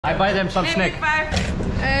I buy them some snack.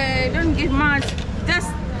 Don't give much, just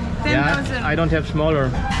 10,000. Yeah, I don't have smaller.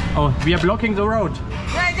 Oh, we are blocking the road.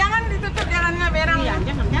 Jangan ditutup jalannya, berang.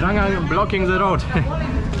 Jangan blocking the road.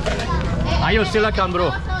 Ayo silakan bro,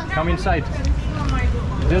 come inside.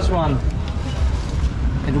 This one.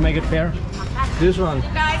 Can you make it fair? This one.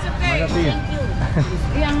 Guys, okay.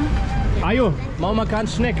 Yang Ayo, mau makan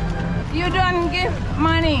snack? you don't give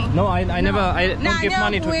money. No, I don't give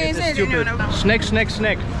money to kids. It's stupid. Snack, snack,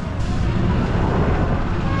 snack.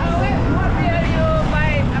 What will you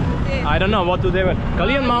buy after this? I don't know what to do.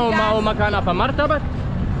 Kalian mau makan apa? Martabak?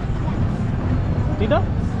 Tidak?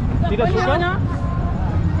 Tidak suka?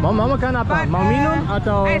 Mau makan apa? Mau minum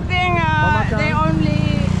atau? I think they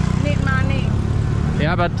only need money.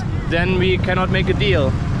 Yeah, but then we cannot make a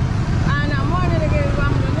deal.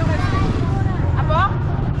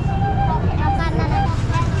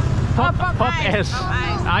 Pop S.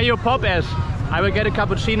 Ayo pop S. I will get a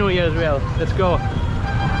cappuccino here as well. Let's go.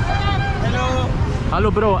 Hello. Halo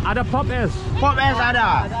bro, ada pop S? Pop S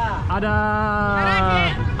ada.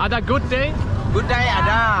 Ada good day? Good day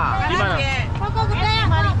ada. Gimana?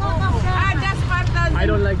 I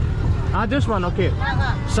don't like. This one, okay.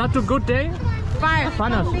 Satu good day? 5.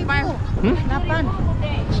 Panas. 5. 8.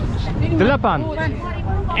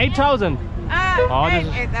 8,000. Oh, this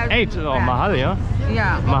is 8. Oh, mahal ya?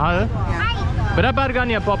 Iya. Mahal. Berapa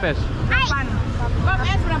harganya pop S? 8. Pop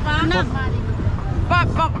es berapa? 6.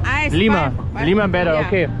 Pop es 5. 5 better,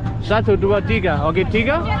 okay. 1, 2, 3. Okay,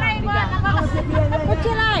 3?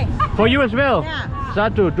 For you as well?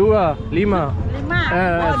 1, 2, 5. 1, 2, 4,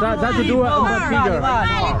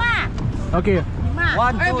 3. Okay.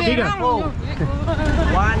 1, 2, 3, 4. 1,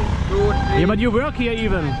 2, 3. Yeah, but you work here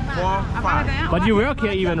even. 4, 5. But you work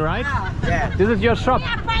here even, right? Yeah. This is your shop.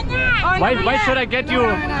 Why should I get you?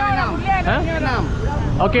 Huh?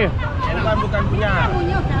 Okay. Bukan punya.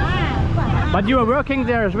 But you are working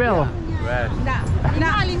there as well.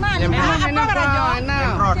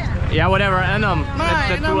 Yeah, whatever. Enam.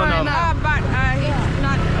 That's 2 Enam. But he's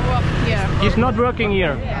not work here. He's not working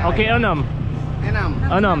here. Okay, Enam.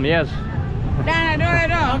 Enam, yes. Oke.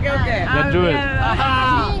 Let's do it.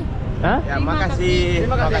 Hah? Ya, makasih.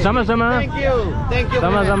 Sama-sama. Thank you.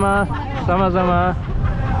 Sama-sama. Sama-sama.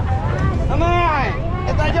 Amai.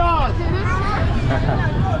 Eta Jos.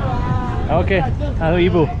 Okay. Halo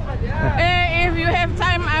Ibu. If you have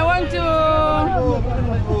time, I want to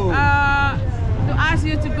ask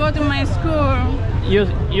you to go to my school.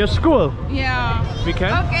 Your school? Yeah. We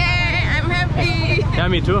can? Okay, I'm happy. Yeah,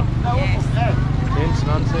 me too. Yes. 10,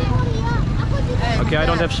 20. Okay, I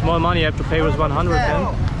don't have small money. I have to pay with 100 then.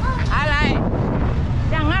 Alay.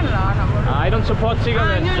 Jangan loh. I don't support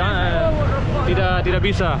cigarettes. Tidak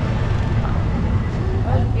bisa.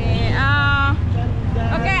 Okay.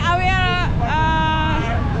 Okay, I will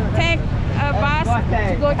take a bus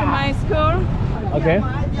to go to my school. Okay.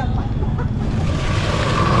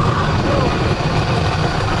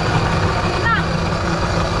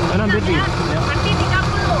 $6.50.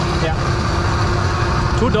 Yeah.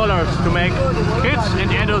 $2 to make kids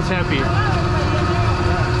and adults happy.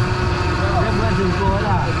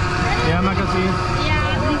 Ya, makasih.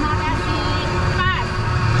 Ya, terima kasih. Mas.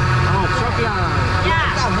 Oh, coklat. Ya.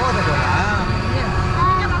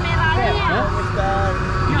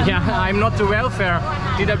 Yeah, I'm not to welfare.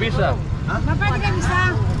 Tidak bisa. Bapak tidak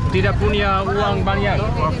bisa. Tidak punya uang banyak.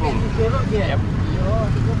 Yep.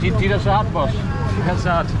 Tidak sehat, bos. Tidak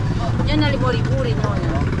sehat. Jangan libur-libur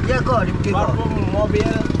nyonya. Ya kok dibikin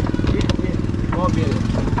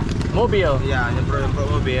mobil. Iya, nyemprot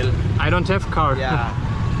mobil. I don't have car. Ya.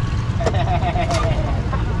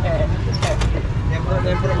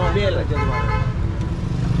 Nyemprot mobil.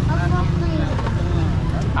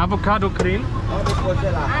 Avocado cream.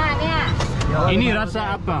 Ini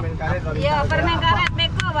rasa apa? Ya, permen karet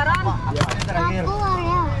Beko, Baron. Terakhir.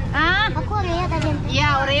 Aku Oreo tadi.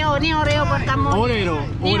 Ya, Oreo. Ini Oreo pertama. Oreo.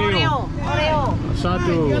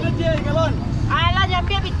 Satu. Ala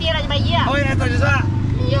nyampe pitira bayia. Oh, ini itu juga.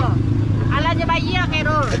 Iya. Ala nya bayia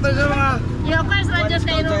Kerol. Itu juga. Ya kan 100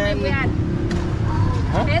 Kerol mimpian.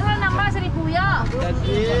 Kerol nambah 1.000 ya.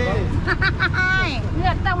 Jadi.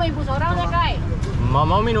 Lihat tak mau ibu seorang ya, Kai.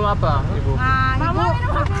 Mau minum apa, Ibu? Mama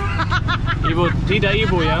minum apa? Ibu, tidak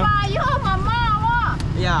Ibu ya? Ayo, Mama.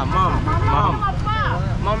 Ya, mom. Papa.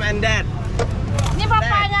 Mom and dad. Ini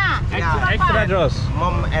bapaknya. Extra draws.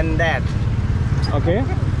 Mom and dad. Okay.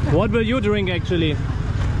 What will you drink actually?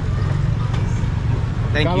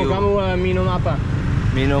 Thank you. Kamu minum apa?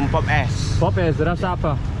 Minum pop es. Pop es, rasa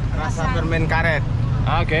apa? Rasa permen karet.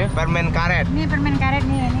 Oke. Permen karet. Ini permen karet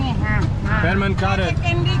nih. Permen karet.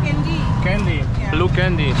 Candy. Candy. Blue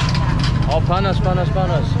candy. Oh, panas.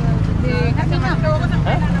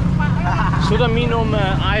 Sudah minum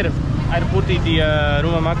air putih di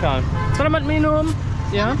rumah makan. Selamat minum.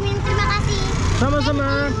 Ya. Terima kasih.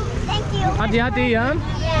 Sama-sama. Thank you. Hati-hati ya.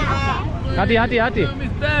 Yeah. Hati-hati.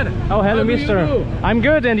 Mister. Oh, hello, mister. I'm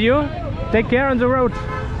good, and you? Take care on the road.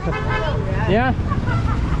 Ya.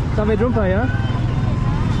 Sampai jumpa ya.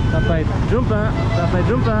 Sampai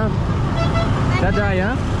jumpa. Dadah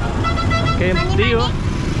ya. Okay, see you.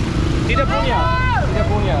 Tidak punya.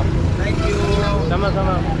 Thank you.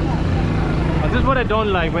 Sama-sama. This is what I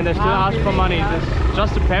don't like when they still ask for money. This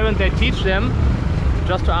just the parent, they teach them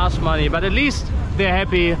just to ask money, but at least they're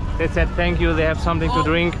happy. They said thank you, they have something to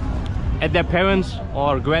drink. And their parents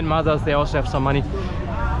or grandmothers, they also have some money.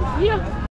 Yeah.